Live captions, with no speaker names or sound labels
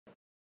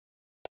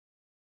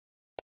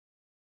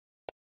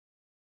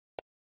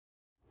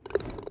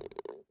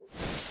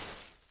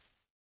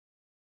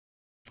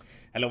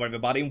Hello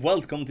everybody and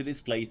welcome to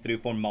this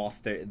playthrough for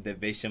Master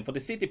Division for the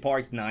City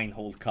Park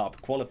 9-hole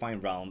cup qualifying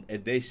round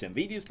edition.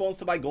 Video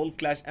sponsored by Golf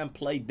Clash and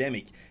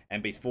Playdemic.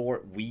 And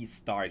before we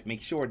start,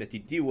 make sure that you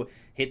do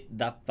hit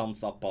that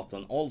thumbs up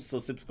button. Also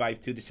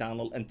subscribe to the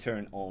channel and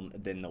turn on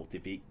the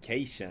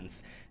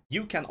notifications.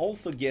 You can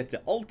also get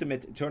the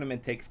ultimate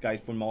tournament text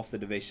guide for Master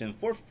Division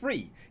for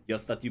free,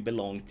 just that you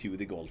belong to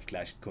the Golf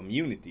Clash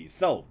community.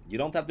 So you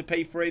don't have to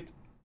pay for it,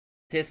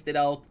 test it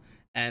out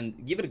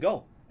and give it a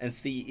go. And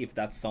see if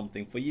that's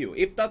something for you.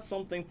 If that's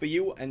something for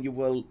you and you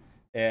will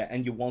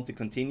and you want to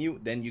continue,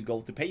 then you go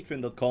to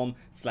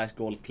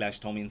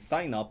patreon.com/golfclashtommy and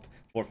sign up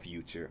for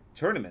future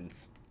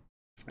tournaments.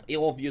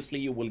 Obviously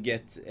you will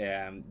get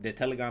the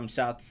Telegram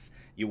chats,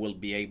 you will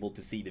be able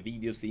to see the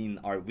videos in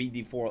our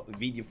video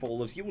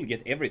folders, you will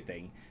get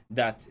everything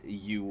that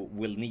you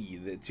will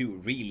need to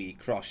really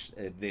crush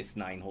this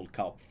 9-hole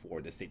cup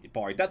for the City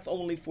Park. That's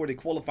only for the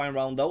qualifying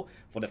round though.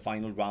 For the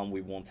final round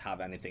we won't have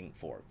anything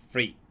for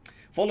free.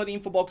 Follow the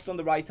info box on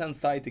the right hand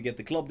side to get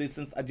the club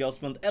distance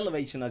adjustment,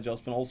 elevation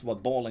adjustment, also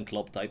what ball and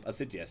club type I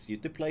suggest you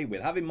to play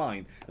with. Have in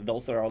mind,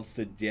 those are all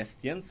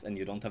suggestions and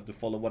you don't have to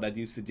follow what I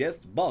do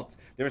suggest, but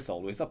there's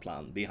always a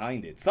plan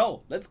behind it.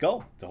 So let's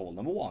go to hole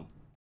number 1.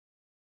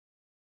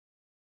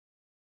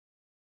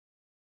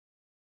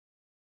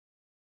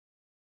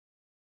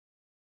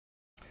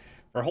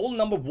 For hole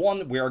number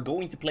 1, we are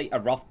going to play a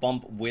rough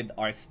bump with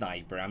our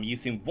sniper. I'm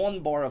using 1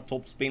 bar of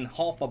top spin,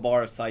 half a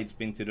bar of side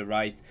spin to the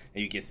right.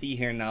 And you can see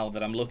here now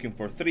that I'm looking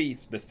for 3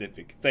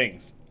 specific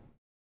things.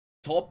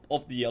 Top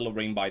of the yellow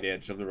ring by the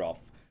edge of the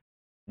rough.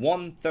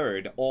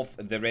 1/3 of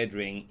the red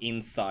ring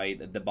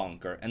inside the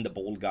bunker and the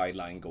ball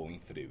guideline going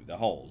through the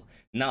hole.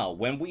 Now,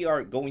 when we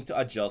are going to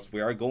adjust,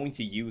 we are going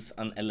to use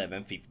an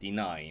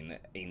 1159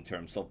 in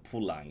terms of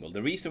pull angle.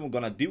 The reason we're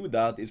going to do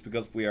that is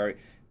because we are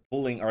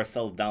pulling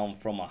ourselves down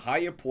from a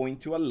higher point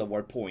to a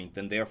lower point,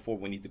 and therefore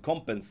we need to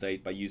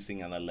compensate by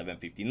using an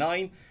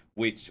 1159,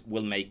 which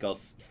will make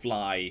us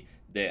fly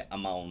the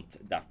amount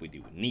that we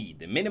do need.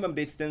 The minimum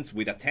distance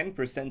with a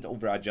 10%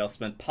 over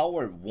adjustment,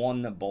 power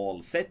 1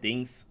 ball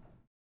settings,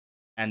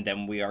 and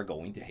then we are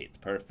going to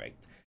hit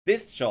perfect.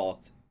 This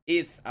shot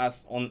is,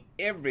 as on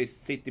every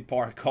City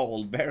Park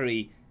hole,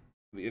 very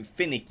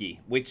finicky,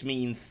 which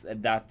means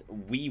that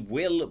we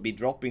will be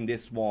dropping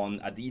this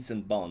one a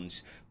decent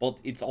bunch,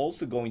 but it's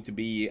also going to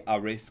be a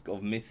risk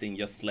of missing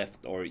just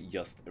left or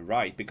just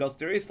right, because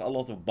there is a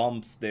lot of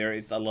bumps, there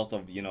is a lot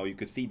of, you know, you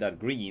could see that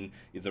green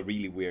is a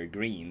really weird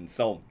green.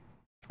 So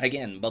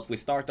again, but we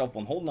start off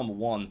on hole number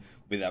 1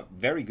 with a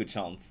very good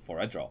chance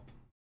for a drop.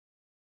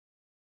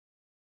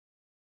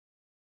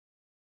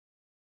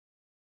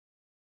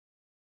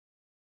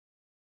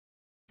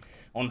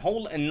 On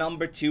hole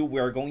number 2, we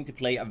are going to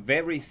play a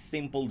very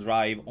simple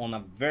drive on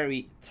a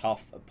very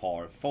tough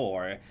par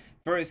 4.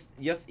 First,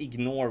 just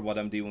ignore what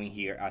I'm doing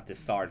here at the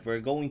start. We're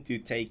going to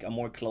take a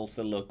more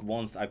closer look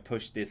once I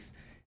push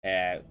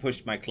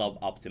my club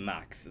up to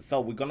max. So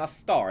we're gonna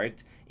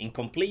start in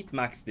complete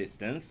max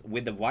distance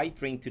with the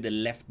white ring to the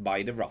left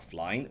by the rough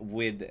line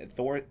with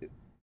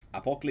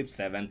Apocalypse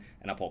 7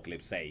 and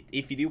Apocalypse 8.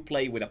 If you do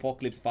play with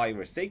Apocalypse 5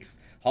 or 6,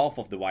 half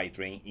of the white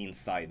ring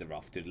inside the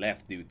rough to the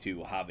left due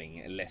to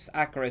having less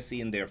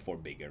accuracy and therefore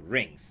bigger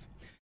rings.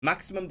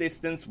 Maximum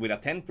distance with a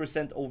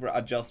 10% over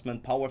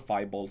adjustment, power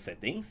 5 ball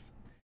settings.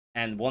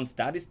 And once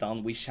that is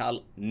done, we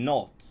shall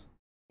not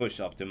push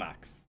up to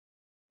max.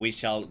 We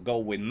shall go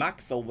with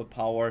max over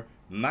power,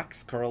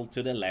 max curl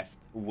to the left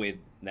with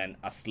then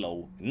a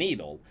slow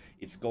needle.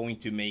 It's going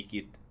to make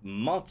it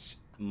much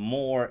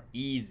more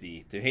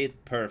easy to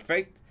hit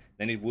perfect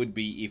than it would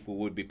be if we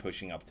would be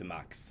pushing up to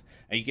max.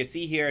 And you can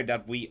see here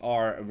that we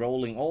are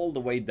rolling all the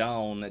way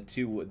down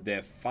to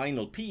the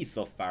final piece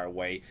of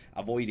fairway,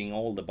 avoiding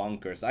all the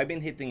bunkers. I've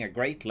been hitting a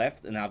great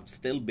left and I've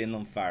still been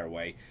on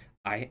fairway.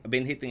 I've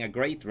been hitting a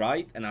great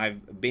right and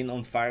I've been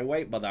on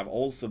fairway, but I've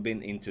also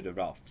been into the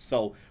rough.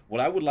 So what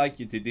I would like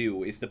you to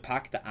do is to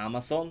pack the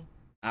Amazon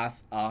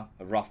as a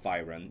rough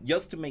iron,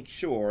 just to make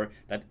sure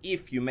that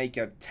if you make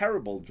a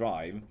terrible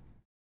drive,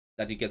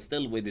 that you can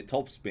still, with the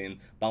top spin,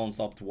 bounce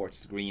up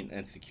towards the green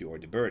and secure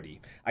the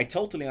birdie. I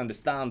totally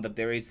understand that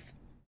there is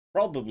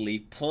probably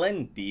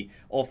plenty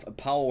of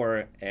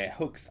power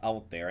hooks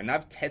out there, and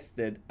I've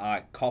tested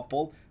a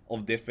couple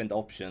of different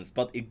options,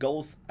 but it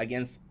goes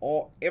against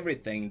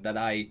everything that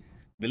I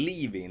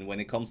believe in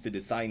when it comes to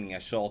designing a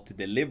shot, to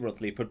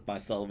deliberately put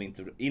myself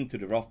into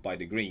the rough by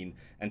the green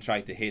and try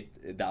to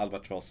hit the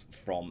albatross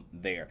from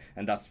there,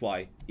 and that's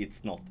why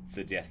it's not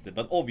suggested.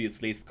 But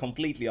obviously it's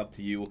completely up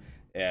to you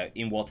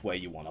in what way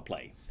you want to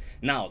play.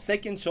 Now,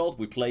 second shot,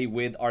 we play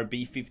with our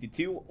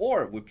B52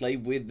 or we play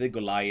with the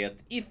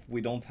Goliath if we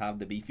don't have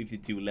the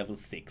B52 level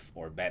 6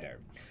 or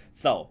better.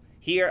 So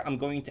here I'm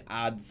going to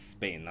add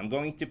spin. I'm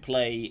going to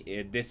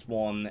play this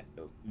one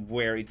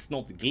where it's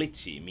not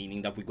glitchy,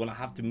 meaning that we're gonna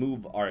have to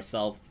move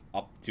ourselves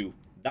up to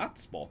that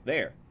spot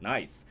there.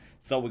 Nice.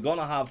 So we're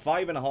gonna have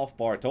 5.5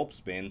 bar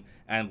topspin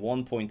and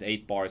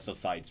 1.8 bars of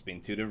side spin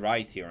to the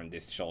right here on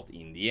this shot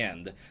in the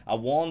end. I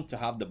want to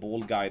have the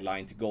ball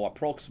guideline to go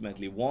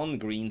approximately 1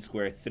 green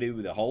square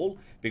through the hole,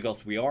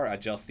 because we are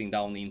adjusting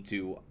down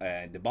into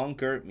the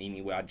bunker,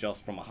 meaning we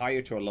adjust from a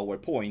higher to a lower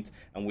point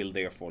and will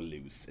therefore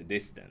lose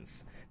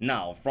distance.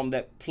 Now, from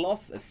the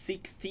plus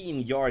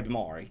 16 yard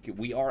mark,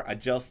 we are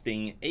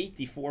adjusting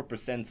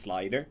 84%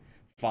 slider,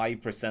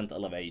 5%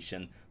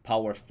 elevation,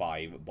 power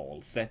 5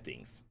 ball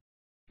settings.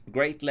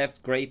 Great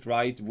left, great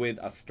right with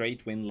a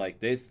straight wind like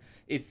this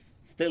is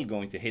still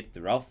going to hit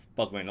the rough,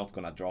 but we're not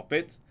going to drop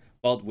it.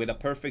 But with a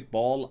perfect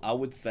ball, I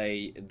would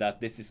say that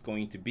this is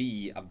going to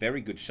be a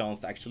very good chance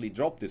to actually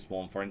drop this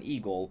one for an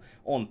eagle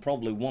on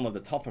probably one of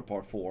the tougher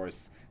par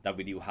 4s that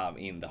we do have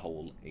in the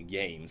whole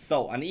game.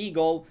 So an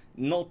eagle,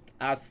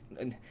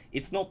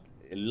 it's not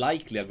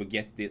likely that we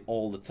get it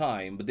all the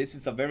time, but this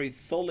is a very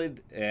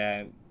solid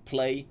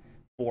play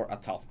for a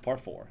tough par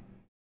 4.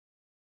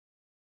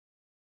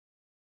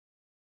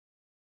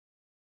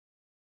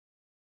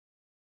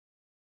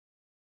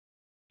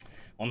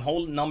 On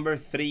hole number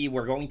 3,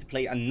 we're going to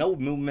play a no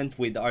movement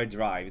with our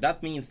drive.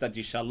 That means that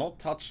you shall not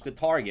touch the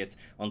target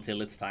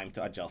until it's time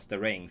to adjust the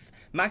rings.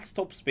 Max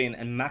topspin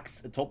and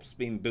max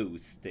topspin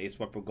boost is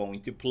what we're going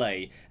to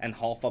play, and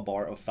half a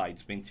bar of side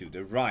spin to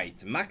the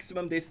right.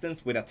 Maximum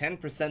distance with a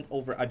 10%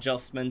 over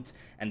adjustment,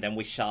 and then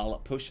we shall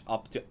push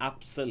up to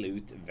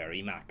absolute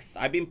very max.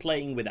 I've been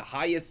playing with the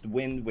highest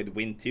wind with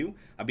wind 2.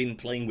 I've been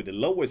playing with the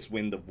lowest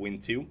wind of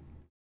wind 2,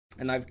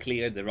 and I've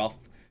cleared the rough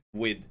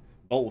with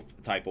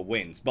both type of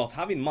winds. But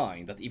have in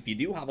mind that if you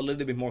do have a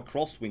little bit more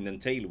crosswind and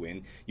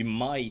tailwind, you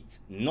might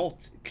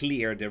not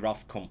clear the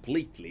rough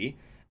completely,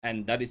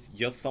 and that is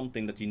just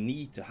something that you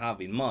need to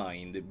have in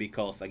mind,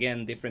 because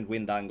again, different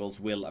wind angles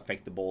will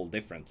affect the ball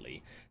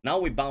differently. Now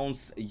we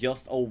bounce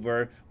just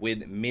over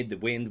with mid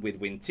wind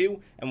with wind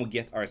 2, and we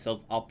get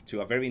ourselves up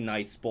to a very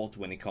nice spot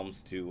when it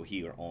comes to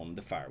here on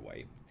the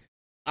fairway.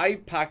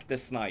 I've packed the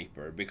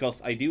sniper because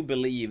I do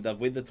believe that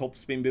with the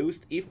topspin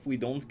boost, if we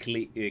don't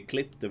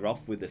clip the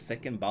rough with the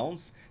second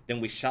bounce, then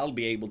we shall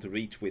be able to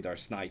reach with our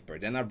sniper.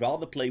 Then I'd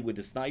rather play with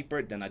the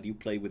sniper than I do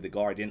play with the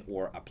guardian,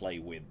 or I play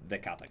with the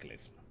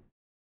cataclysm.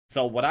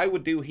 So what I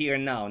would do here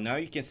now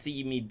you can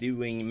see me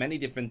doing many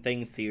different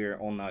things here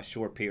on a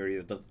short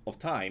period of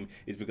time,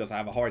 is because I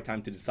have a hard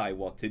time to decide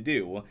what to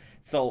do.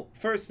 So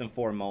first and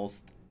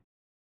foremost,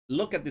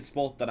 look at the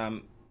spot that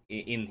I'm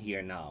in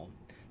here now.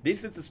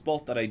 This is the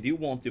spot that I do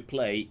want to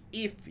play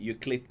if you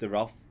clip the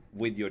rough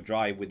with your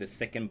drive with the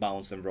second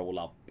bounce and roll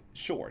up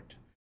short.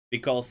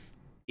 Because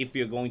if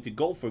you're going to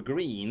go for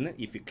green,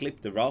 if you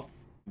clip the rough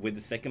with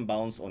the second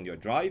bounce on your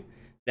drive,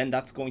 then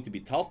that's going to be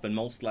tough and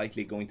most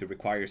likely going to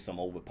require some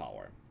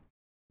overpower.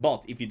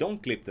 But if you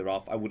don't clip the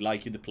rough, I would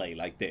like you to play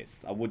like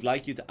this. I would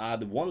like you to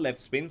add 1 left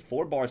spin,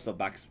 4 bars of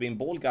backspin.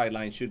 Ball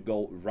guideline should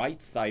go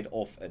right side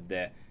of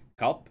the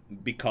cup,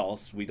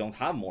 because we don't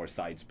have more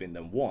side spin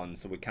than 1,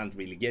 so we can't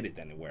really get it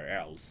anywhere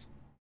else.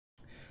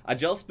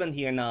 Adjustment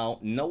here now,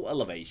 no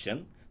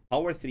elevation.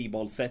 Power 3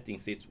 ball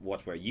settings is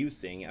what we're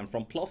using, and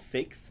from plus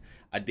 6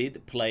 I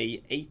did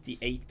play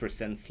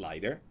 88%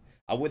 slider.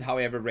 I would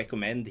however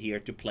recommend here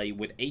to play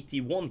with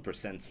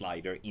 81%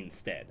 slider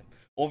instead.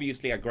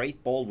 Obviously a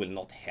great ball will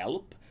not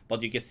help,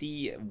 but you can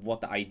see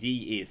what the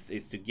idea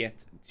is to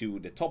get to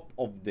the top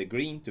of the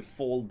green to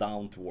fall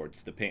down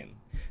towards the pin.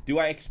 Do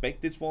I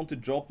expect this one to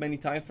drop many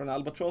times for an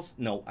albatross?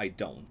 No, I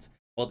don't.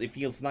 But it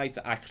feels nice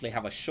to actually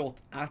have a shot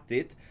at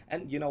it,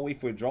 and you know,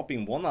 if we're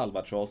dropping 1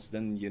 albatross,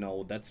 then you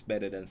know, that's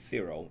better than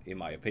 0, in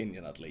my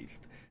opinion at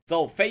least.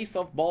 So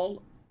face-off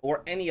ball,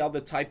 or any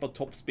other type of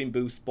topspin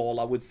boost ball,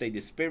 I would say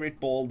the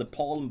spirit ball, the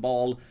palm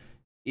ball,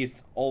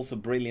 is also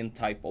brilliant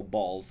type of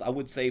balls. I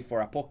would say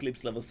for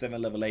Apocalypse level 7,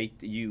 level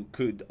 8, you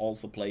could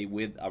also play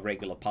with a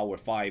regular power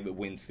 5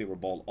 wind 0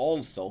 ball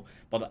also,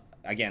 but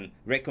again,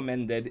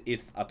 recommended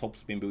is a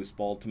topspin boost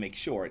ball to make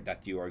sure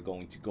that you are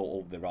going to go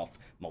over the rough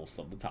most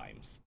of the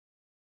times.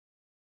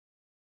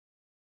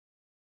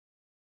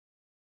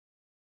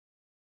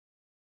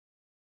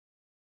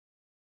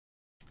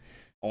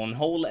 On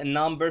hole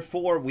number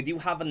 4, we do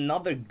have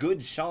another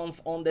good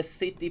chance on the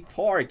City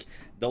Park.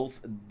 Those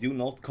do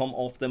not come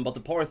often, but the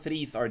par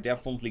 3s are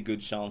definitely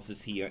good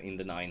chances here in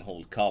the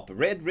 9-hole cup.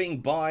 Red ring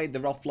by the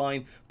rough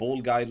line,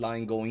 ball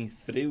guideline going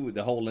through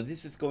the hole, and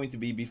this is going to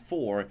be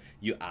before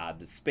you add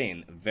the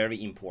spin.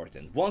 Very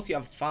important. Once you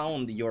have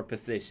found your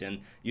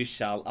position, you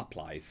shall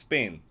apply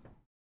spin.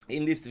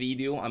 In this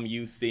video, I'm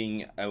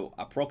using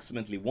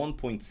approximately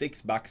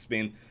 1.6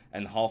 backspin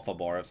and half a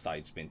bar of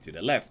side spin to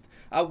the left.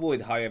 I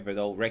would, however,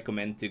 though,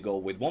 recommend to go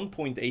with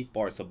 1.8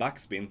 bars of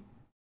backspin,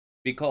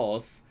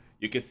 because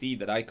you can see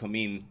that I come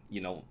in,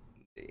 you know,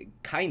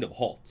 kind of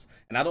hot.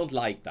 And I don't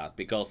like that,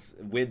 because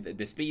with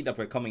the speed that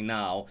we're coming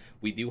now,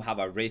 we do have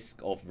a risk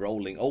of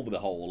rolling over the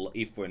hole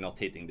if we're not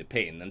hitting the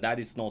pin. And that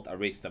is not a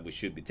risk that we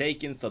should be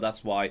taking, so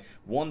that's why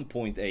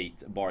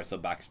 1.8 bars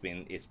of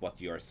backspin is what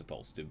you're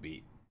supposed to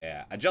be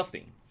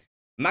adjusting.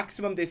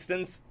 Maximum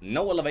distance,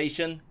 no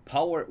elevation,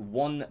 power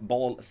 1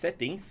 ball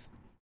settings,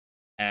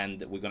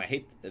 and we're gonna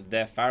hit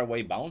the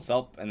fairway, bounce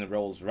up, and it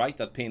rolls right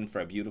at pin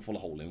for a beautiful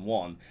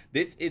hole-in-one.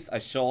 This is a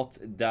shot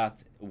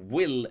that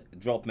will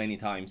drop many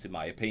times in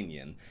my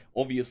opinion.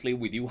 Obviously,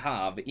 we do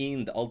have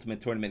in the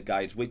Ultimate Tournament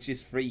Guides, which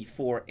is free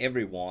for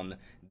everyone,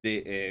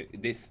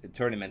 this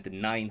tournament, the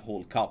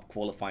 9-hole cup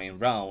qualifying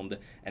round,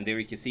 and there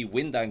you can see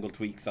wind angle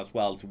tweaks as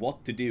well to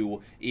what to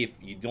do if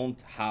you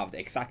don't have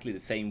exactly the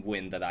same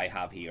wind that I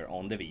have here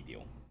on the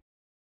video.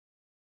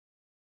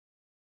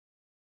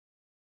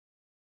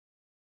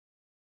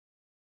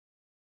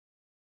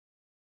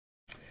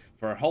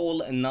 For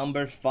hole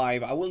number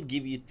 5, I will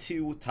give you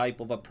two type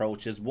of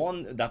approaches.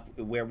 One that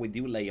where we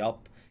do lay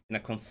up in a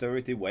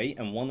conservative way,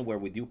 and one where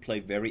we do play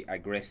very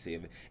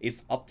aggressive.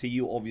 It's up to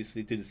you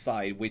obviously to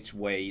decide which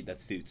way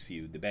that suits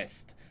you the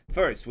best.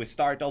 First, we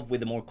start off with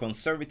the more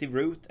conservative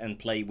route and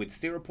play with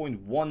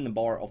 0.1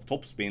 bar of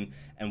topspin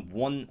and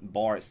 1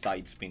 bar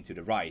side spin to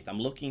the right. I'm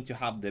looking to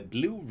have the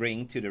blue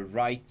ring to the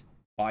right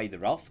by the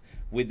rough,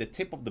 with the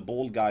tip of the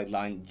ball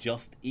guideline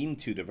just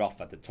into the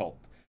rough at the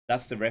top.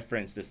 That's the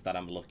references that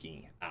I'm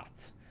looking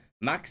at.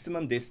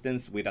 Maximum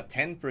distance with a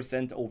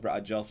 10% over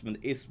adjustment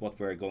is what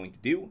we're going to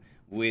do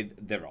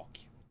with the rock.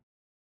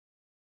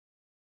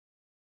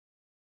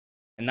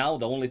 And now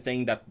the only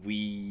thing that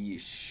we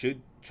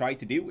should try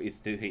to do is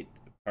to hit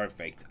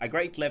perfect. A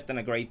great left and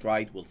a great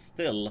right will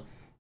still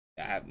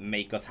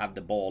make us have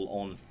the ball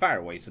on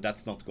fairway, so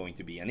that's not going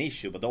to be an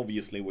issue, but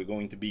obviously we're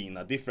going to be in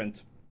a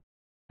different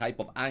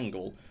type of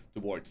angle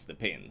towards the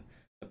pin.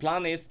 The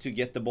plan is to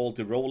get the ball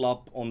to roll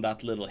up on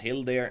that little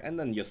hill there and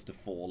then just to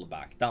fall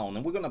back down.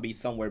 And we're going to be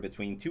somewhere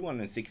between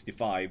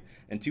 265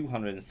 and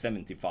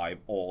 275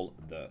 all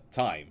the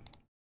time.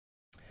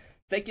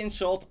 Second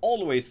shot,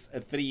 always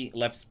a 3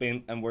 left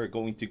spin, and we're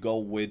going to go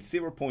with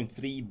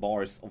 0.3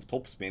 bars of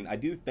topspin. I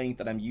do think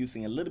that I'm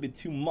using a little bit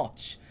too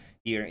much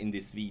here in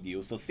this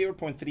video. So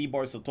 0.3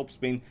 bars of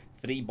topspin,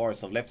 3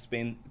 bars of left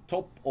spin,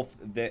 top of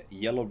the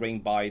yellow ring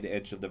by the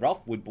edge of the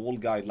rough with ball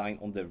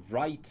guideline on the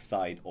right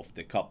side of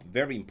the cup.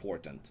 Very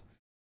important.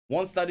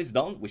 Once that is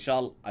done, we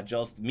shall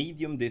adjust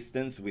medium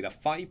distance with a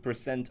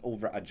 5%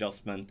 over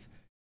adjustment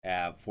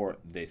for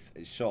this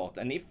shot.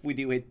 And if we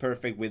do hit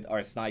perfect with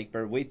our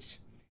sniper, which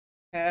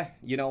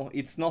you know,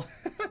 it's not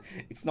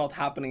it's not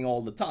happening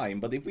all the time,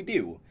 but if we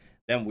do,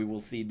 then we will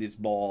see this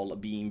ball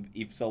being,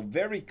 if so,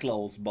 very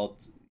close,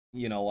 but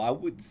you know, I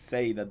would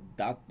say that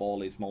that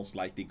ball is most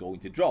likely going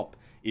to drop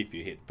if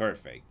you hit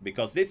perfect,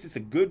 because this is a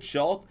good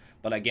shot,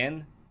 but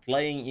again,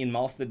 playing in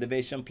Master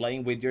Division,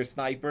 playing with your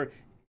sniper,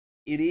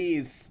 it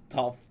is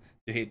tough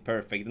to hit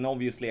perfect, and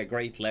obviously a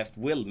great left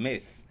will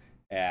miss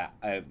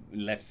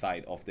left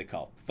side of the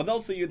cup. For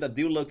those of you that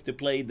do look to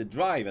play the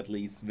drive at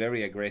least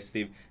very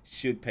aggressive,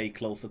 should pay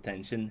close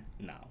attention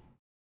now.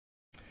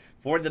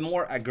 For the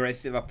more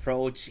aggressive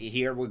approach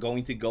here, we're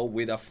going to go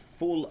with a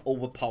full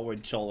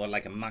overpowered shot, or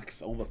like a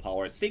max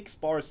overpower. 6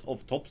 bars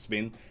of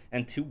topspin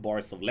and 2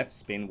 bars of left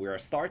spin. We are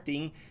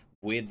starting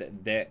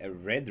with the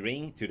red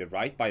ring to the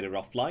right by the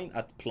rough line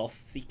at plus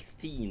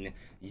 16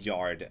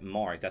 yard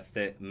mark. That's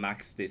the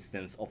max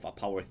distance of a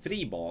power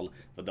 3 ball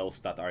for those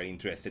that are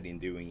interested in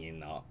doing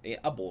in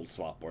a ball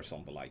swap or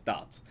something like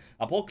that.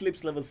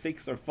 Apocalypse level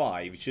 6 or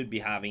 5 should be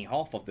having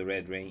half of the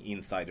red ring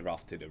inside the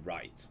rough to the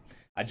right.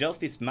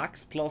 Adjust is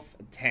max plus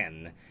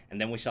 10,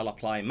 and then we shall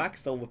apply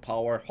max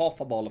overpower, half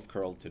a ball of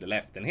curl to the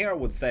left. And here I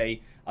would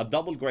say a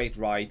double great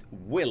right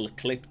will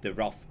clip the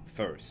rough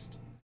first.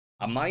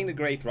 A minor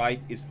great right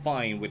is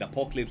fine with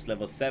Apocalypse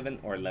level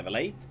 7 or level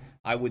 8.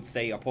 I would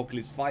say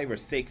Apocalypse 5 or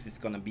 6 is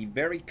going to be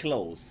very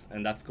close,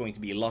 and that's going to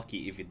be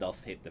lucky if it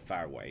does hit the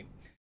fairway.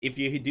 If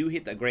you do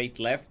hit a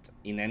great left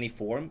in any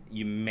form,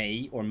 you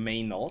may or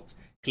may not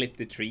clip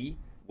the tree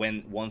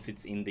once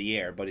it's in the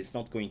air, but it's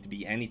not going to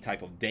be any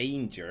type of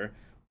danger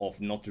of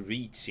not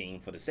reaching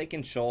for the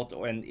second shot,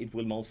 and it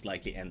will most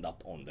likely end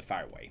up on the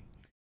fairway.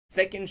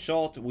 Second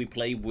shot, we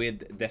play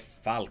with the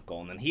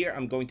Falcon, and here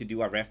I'm going to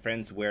do a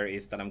reference where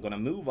is that I'm going to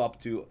move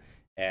up to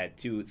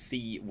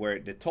see where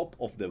the top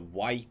of the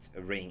white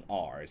ring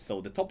are.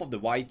 So the top of the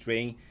white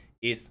ring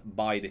is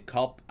by the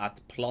cup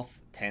at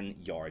plus 10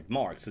 yard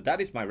mark. So that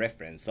is my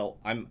reference. So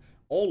I'm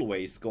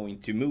always going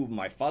to move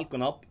my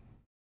Falcon up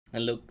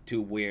and look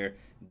to where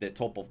the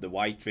top of the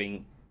white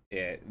ring,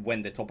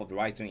 when the top of the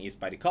right ring is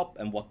by the cup,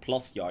 and what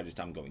plus yardage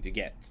I'm going to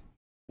get.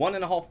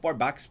 1.5 bar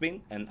backspin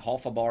and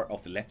half a bar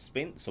of left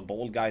spin, so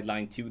ball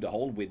guideline to the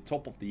hole with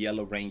top of the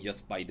yellow ring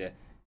just by the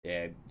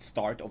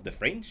start of the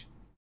fringe.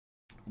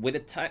 With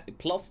a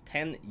plus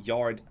 10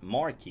 yard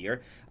mark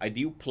here, I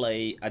did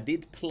play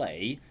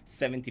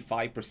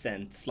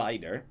 75%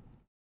 slider.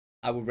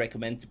 I would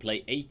recommend to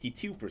play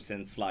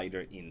 82%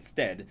 slider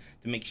instead,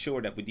 to make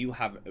sure that we do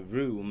have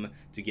room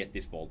to get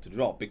this ball to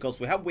drop, because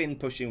we have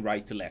wind pushing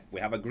right to left, we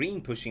have a green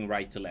pushing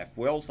right to left,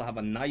 we also have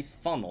a nice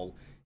funnel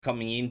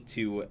coming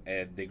into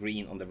the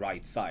green on the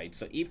right side.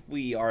 So if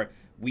we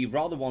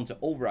rather want to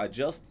over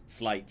adjust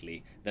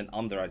slightly than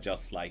under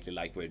adjust slightly,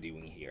 like we're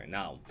doing here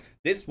now.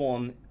 This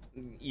one,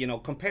 you know,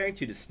 comparing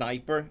to the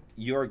sniper,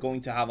 you're going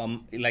to have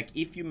like,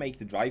 if you make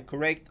the drive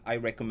correct, I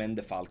recommend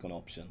the Falcon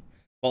option.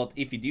 But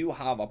if you do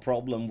have a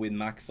problem with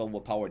max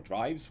overpowered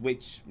drives,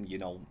 which, you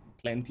know,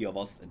 plenty of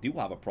us do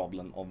have a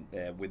problem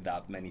with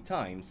that many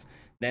times,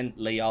 then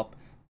lay up,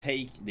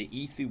 take the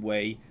easy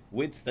way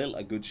with still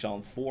a good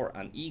chance for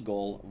an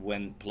eagle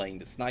when playing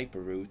the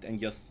sniper route, and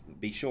just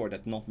be sure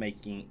that not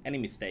making any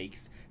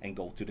mistakes and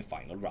go to the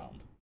final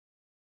round.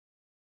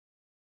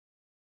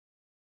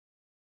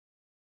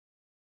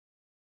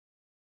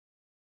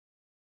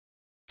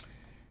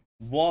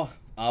 What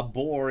a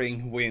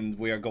boring wind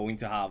we are going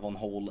to have on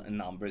hole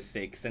number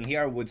 6, and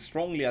here I would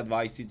strongly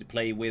advise you to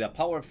play with a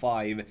power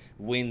 5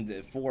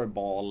 wind 4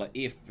 ball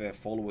if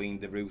following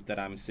the route that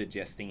I'm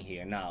suggesting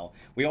here now.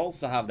 We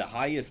also have the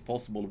highest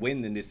possible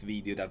wind in this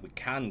video that we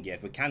can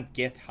get. We can't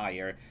get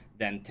higher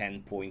than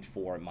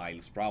 10.4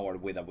 miles per hour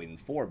with a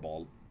wind 4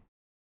 ball.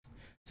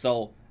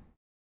 So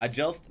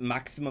adjust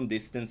maximum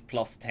distance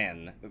plus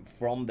 10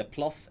 from the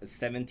plus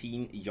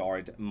 17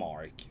 yard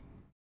mark.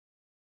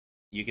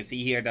 You can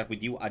see here that we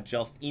do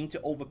adjust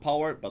into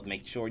overpower, but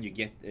make sure you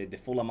get the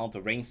full amount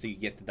of range so you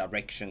get the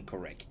direction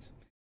correct.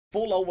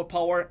 Full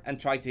overpower and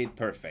try to hit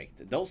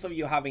perfect. Those of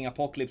you having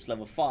Apocalypse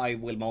level 5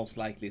 will most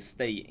likely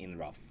stay in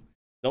rough.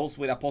 Those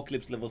with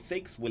Apocalypse level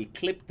 6 will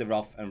clip the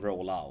rough and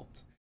roll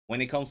out. When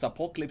it comes to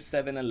Apocalypse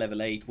 7 and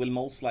level 8 will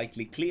most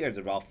likely clear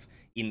the rough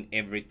in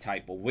every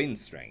type of wind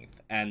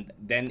strength. And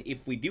then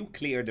if we do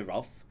clear the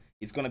rough,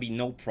 it's gonna be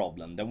no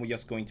problem. Then we're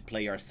just going to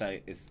play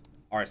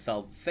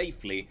ourselves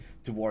safely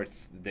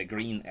towards the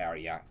green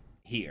area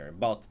here.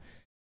 But,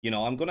 you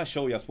know, I'm gonna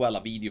show you as well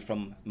a video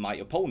from my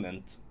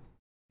opponent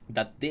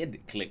that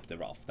did clip the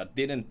rough, that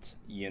didn't,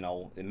 you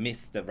know,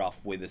 miss the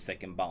rough with the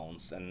second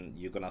bounce, and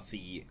you're gonna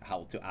see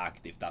how to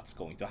act if that's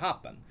going to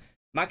happen.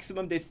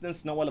 Maximum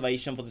distance, no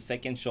elevation for the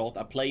second shot.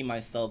 I play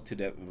myself to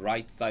the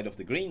right side of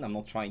the green. I'm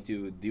not trying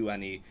to do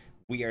any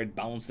weird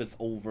bounces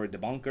over the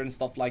bunker and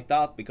stuff like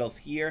that, because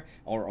here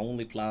our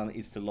only plan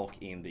is to lock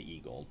in the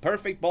eagle.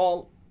 Perfect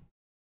ball.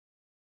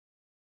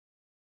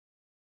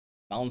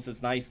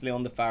 Bounces nicely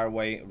on the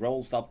fairway,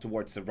 rolls up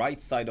towards the right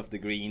side of the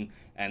green,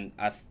 and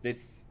as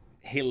this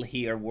hill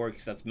here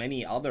works as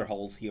many other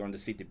holes here on the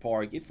city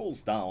park, it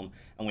falls down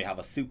and we have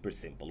a super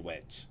simple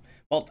wedge.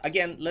 But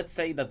again, let's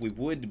say that we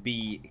would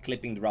be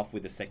clipping the rough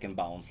with the second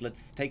bounce.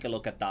 Let's take a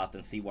look at that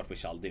and see what we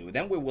shall do.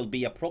 Then we will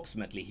be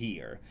approximately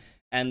here,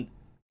 and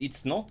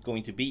it's not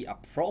going to be a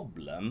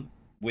problem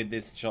with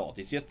this shot.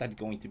 It's just that it's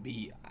going to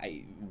be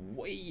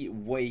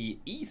way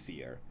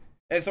easier.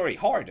 Sorry,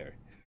 harder.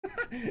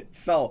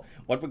 So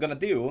what we're gonna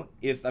do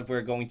is that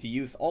we're going to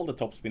use all the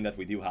top spin that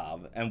we do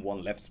have and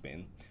one left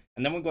spin,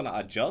 and then we're gonna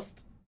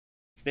adjust.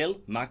 Still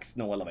max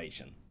no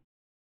elevation,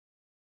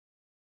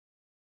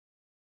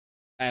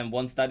 and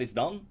once that is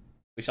done,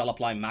 we shall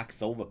apply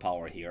max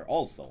overpower here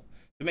also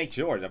to make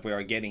sure that we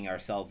are getting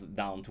ourselves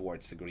down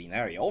towards the green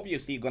area.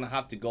 Obviously you're gonna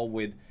have to go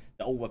with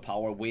the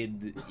overpower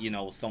with, you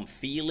know, some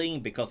feeling,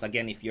 because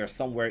again, if you're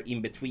somewhere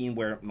in between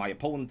where my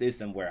opponent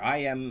is and where I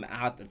am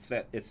at,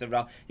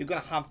 etc., you're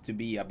gonna have to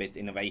be a bit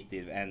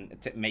innovative and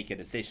make a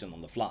decision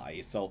on the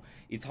fly. So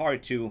it's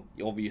hard to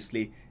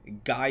obviously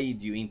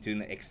guide you into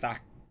an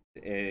exact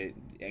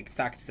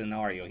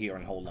scenario here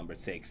on hole number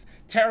 6.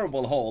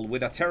 Terrible hole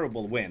with a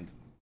terrible wind,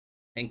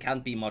 and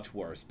can't be much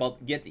worse,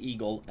 but get the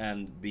eagle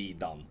and be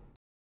done.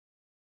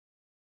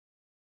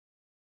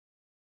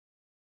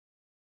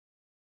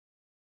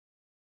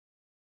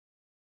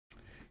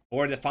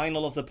 For the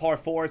final of the par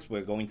 4s,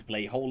 we're going to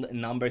play hole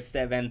number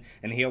 7,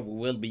 and here we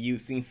will be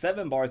using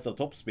 7 bars of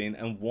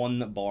topspin and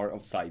 1 bar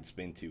of side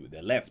spin to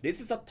the left. This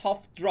is a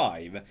tough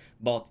drive,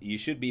 but you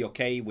should be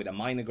okay with a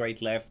minor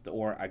great left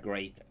or a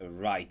great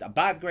right. A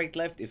bad great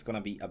left is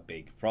gonna be a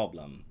big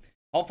problem.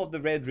 Half of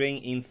the red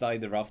ring inside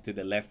the rough to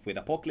the left with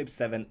Apocalypse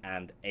 7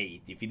 and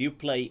 8. If you do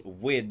play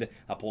with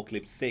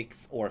Apocalypse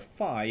 6 or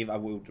 5, I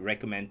would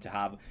recommend to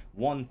have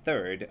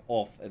 1/3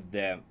 of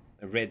the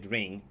red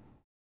ring,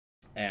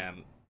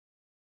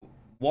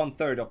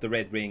 1/3 of the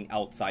red ring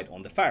outside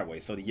on the fairway,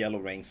 so the yellow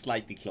ring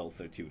slightly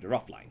closer to the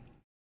rough line.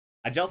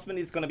 Adjustment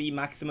is going to be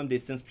maximum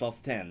distance plus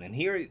 10, and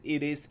here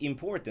it is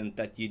important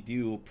that you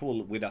do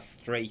pull with a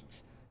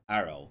straight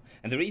arrow.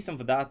 And the reason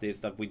for that is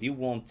that we do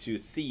want to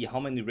see how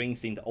many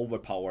rings into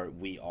overpower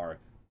we are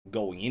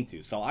going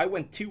into. So I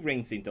went 2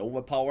 rings into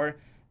overpower,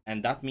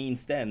 and that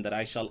means then that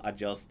I shall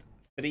adjust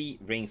 3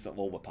 rings of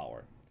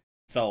overpower.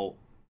 So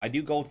I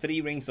do go 3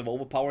 rings of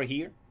overpower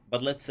here.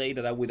 But let's say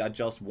that I would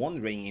adjust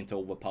 1 ring into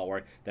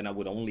overpower, then I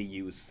would only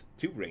use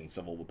 2 rings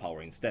of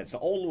overpower instead. So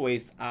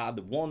always add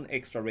 1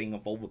 extra ring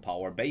of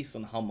overpower based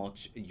on how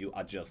much you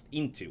adjust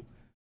into.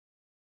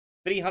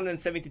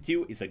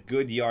 372 is a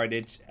good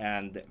yardage,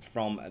 and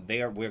from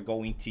there we're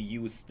going to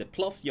use the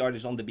plus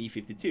yardage on the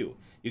B52.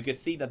 You can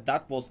see that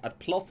that was at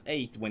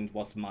 +8 when it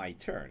was my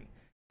turn.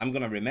 I'm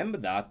gonna remember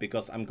that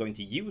because I'm going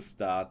to use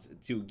that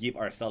to give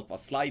ourselves a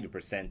slider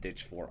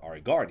percentage for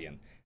our Guardian.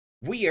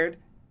 Weird.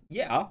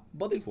 Yeah,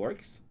 but it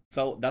works.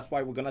 So that's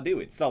why we're gonna do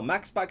it. So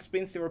max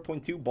backspin,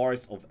 0.2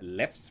 bars of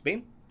left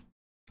spin.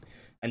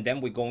 And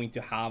then we're going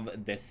to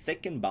have the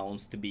second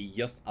bounce to be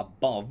just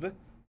above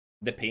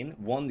the pin,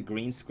 1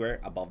 green square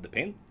above the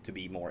pin, to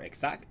be more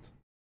exact.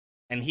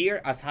 And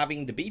here, as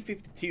having the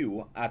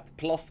B52 at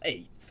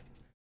 +8,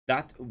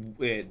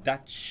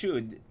 that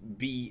should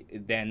be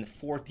then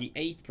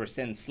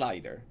 48%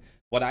 slider.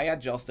 What I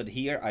adjusted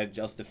here, I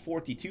adjusted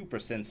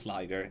 42%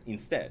 slider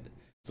instead.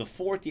 So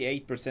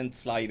 48%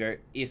 slider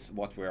is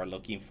what we are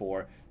looking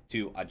for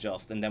to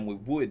adjust, and then we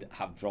would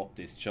have dropped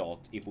this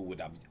shot if we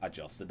would have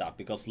adjusted that,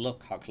 because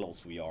look how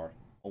close we are.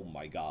 Oh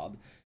my god.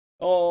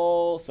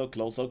 Oh, so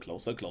close, so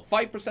close, so close.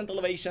 5%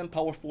 elevation,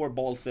 power 4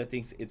 ball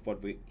settings is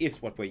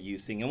what we're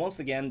using. And once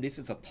again, this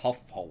is a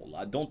tough hole.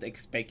 I don't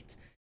expect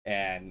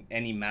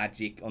any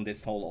magic on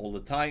this hole all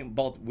the time,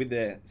 but with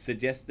the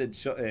suggested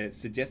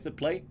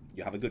play,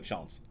 you have a good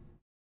chance.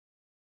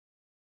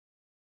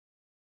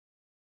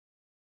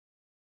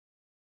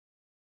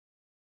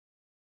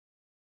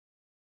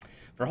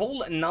 For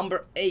hole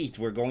number 8,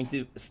 we're going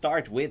to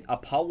start with a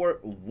power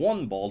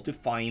 1 ball to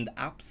find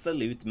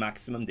absolute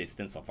maximum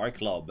distance of our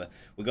club.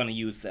 We're going to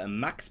use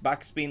max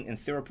backspin and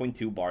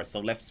 0.2 bars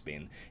of left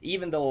spin.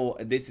 Even though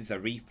this is a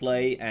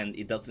replay and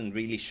it doesn't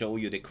really show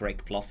you the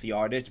correct plus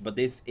yardage, but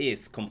this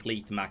is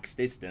complete max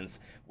distance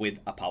with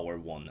a power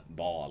 1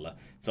 ball.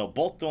 So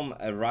bottom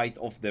right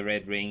of the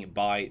red ring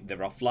by the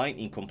rough line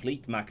in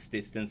complete max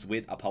distance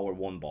with a power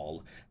 1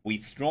 ball. We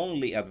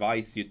strongly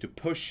advise you to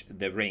push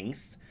the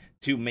rings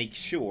to make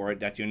sure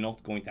that you're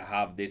not going to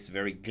have this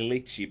very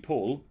glitchy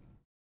pull,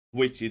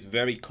 which is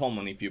very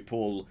common if you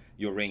pull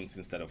your rings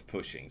instead of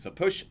pushing. So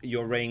push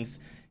your rings,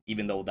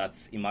 even though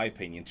that's, in my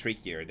opinion,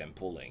 trickier than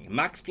pulling.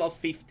 Max plus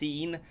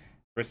 15%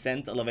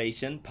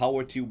 elevation,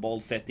 power 2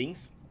 ball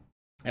settings.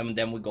 And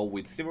then we go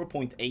with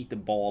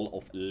 0.8 ball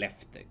of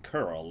left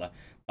curl,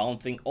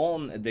 bouncing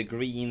on the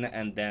green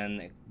and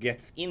then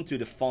gets into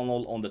the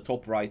funnel on the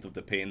top right of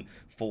the pin,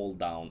 fall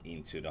down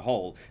into the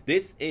hole.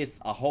 This is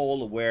a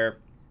hole where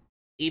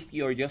if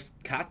you're just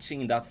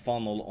catching that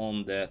funnel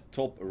on the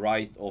top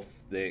right of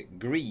the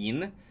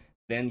green,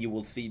 then you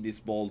will see this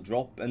ball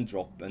drop and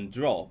drop and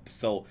drop.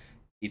 So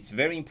it's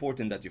very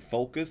important that you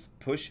focus,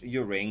 push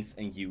your rings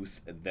and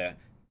use the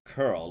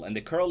curl. And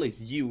the curl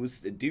is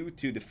used due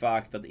to the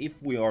fact that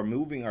if we are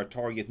moving our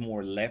target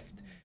more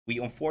left, we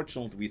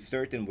unfortunately with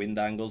certain wind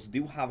angles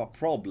do have a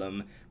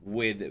problem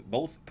with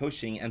both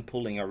pushing and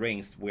pulling our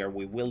rings, where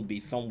we will be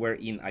somewhere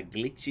in a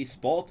glitchy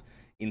spot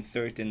in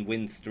certain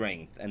wind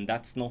strength, and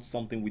that's not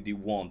something we do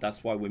want.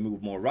 That's why we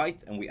move more right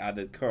and we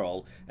added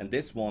curl, and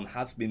this one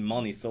has been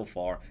money so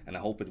far, and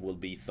I hope it will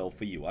be so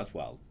for you as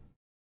well.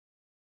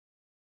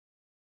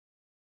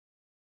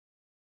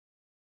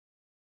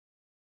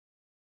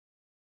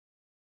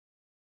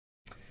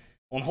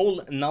 On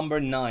hole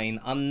number 9,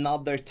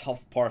 another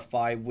tough par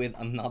 5 with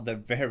another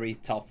very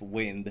tough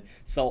wind.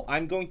 So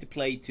I'm going to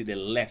play to the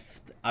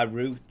left, a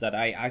route that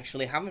I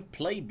actually haven't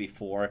played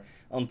before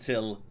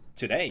until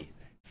today.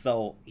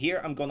 So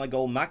here I'm gonna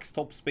go max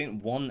top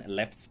spin, 1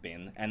 left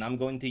spin, and I'm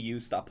going to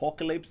use the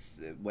Apocalypse,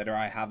 whether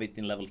I have it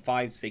in level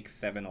 5, 6,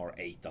 7 or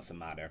 8, doesn't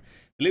matter.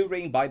 Blue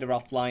ring by the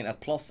rough line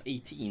at plus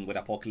 18 with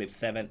Apocalypse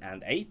 7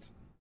 and 8.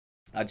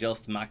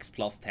 Adjust max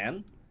plus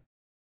 10.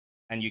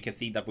 And you can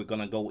see that we're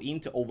gonna go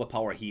into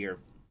overpower here.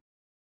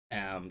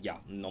 Yeah,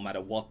 no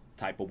matter what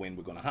type of wind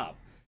we're gonna have.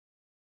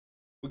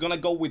 We're gonna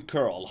go with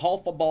curl,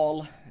 half a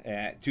ball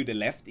to the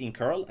left in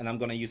curl, and I'm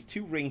gonna use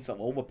 2 rings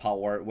of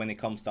overpower when it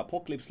comes to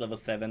Apocalypse level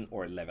 7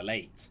 or level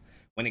 8.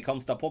 When it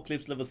comes to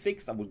Apocalypse level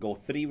 6, I would go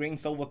 3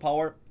 rings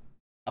overpower.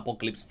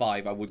 Apocalypse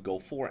 5, I would go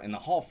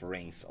 4.5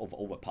 rings of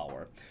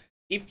overpower.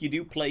 If you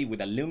do play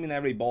with a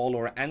luminary ball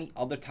or any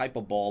other type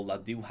of ball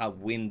that do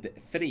have wind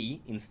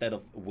 3 instead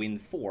of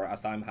wind 4,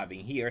 as I'm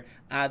having here,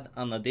 add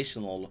an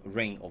additional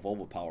ring of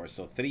overpower.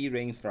 So 3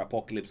 rings for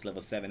Apocalypse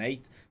level 7,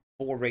 8.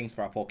 4 rings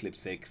for Apocalypse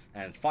 6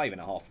 and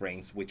 5.5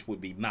 rings, which would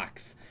be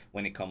max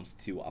when it comes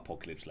to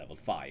Apocalypse level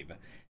 5.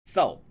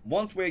 So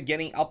once we're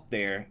getting up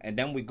there, and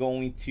then we're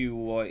going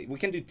to we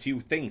can do 2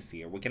 things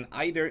here. We can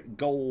either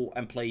go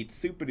and play it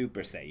super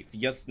duper safe,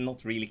 just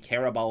not really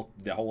care about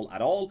the hole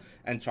at all,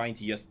 and trying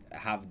to just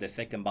have the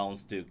second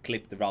bounce to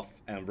clip the rough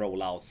and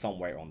roll out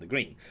somewhere on the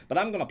green. But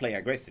I'm gonna play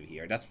aggressive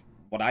here. That's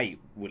what I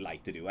would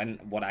like to do, and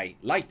what I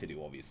like to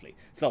do, obviously.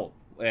 So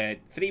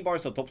 3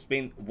 bars of top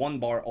spin, 1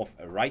 bar of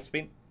right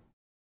spin.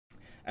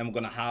 And we're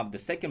gonna have the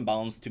second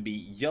bounce to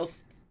be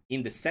just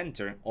in the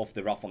center of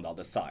the rough on the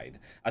other side.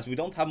 As we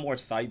don't have more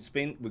side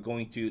spin, we're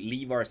going to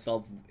leave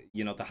ourselves,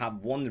 you know, to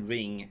have 1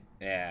 ring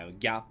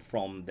gap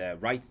from the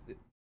right.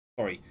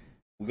 Sorry,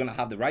 we're gonna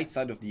have the right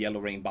side of the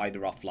yellow ring by the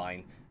rough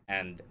line,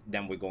 and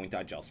then we're going to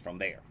adjust from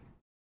there.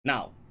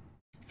 Now,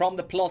 from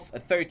the plus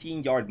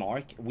 13 yard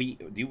mark, we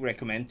do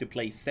recommend to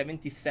play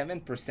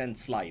 77%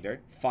 slider,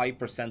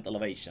 5%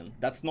 elevation.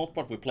 That's not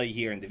what we play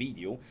here in the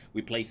video.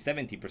 We play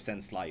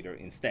 70% slider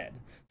instead.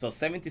 So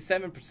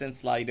 77%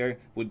 slider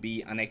would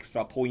be an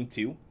extra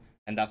 0.2,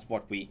 and that's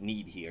what we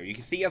need here. You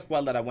can see as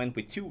well that I went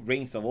with 2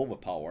 rings of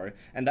overpower,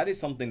 and that is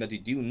something that you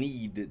do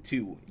need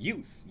to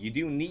use. You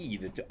do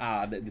need to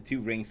add the 2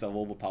 rings of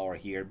overpower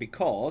here,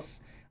 because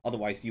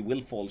otherwise you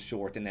will fall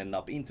short and end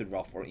up into the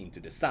rough or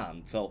into the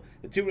sand. So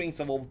the 2 rings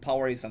of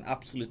overpower is an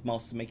absolute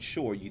must. Make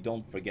sure you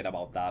don't forget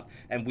about that.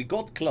 And we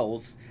got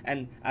close,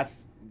 and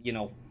as you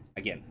know,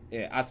 again,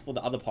 as for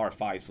the other par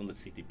 5s on the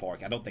City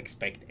Park, I don't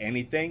expect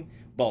anything,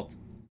 but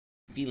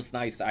feels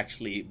nice to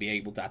actually be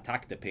able to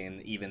attack the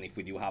pin even if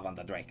we do have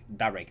a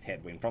direct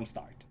headwind from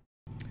start.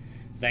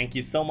 Thank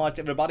you so much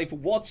everybody for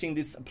watching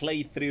this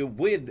playthrough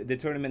with the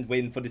tournament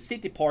win for the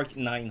City Park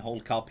 9-hole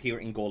cup here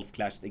in Golf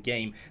Clash the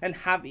game, and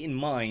have in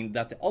mind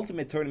that the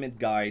ultimate tournament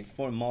guides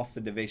for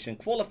Master Division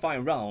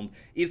qualifying round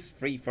is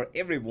free for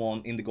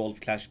everyone in the Golf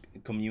Clash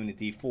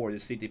community for the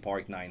City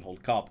Park 9-hole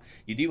cup.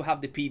 You do have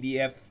the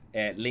PDF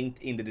linked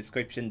in the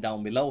description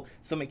down below,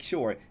 so make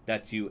sure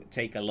that you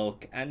take a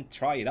look and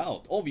try it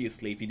out.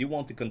 Obviously, if you do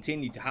want to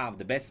continue to have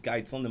the best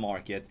guides on the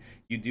market,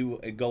 you do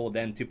go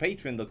then to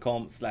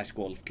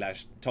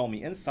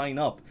patreon.com/golfclashtommy and sign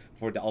up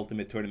for the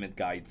ultimate tournament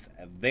guides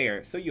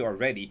there, so you are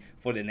ready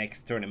for the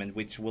next tournament,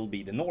 which will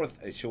be the North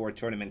Shore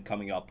tournament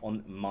coming up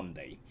on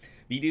Monday.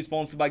 Video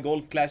sponsored by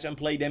Golf Clash and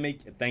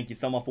Playdemic. Thank you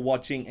so much for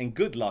watching, and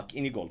good luck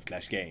in your Golf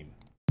Clash game.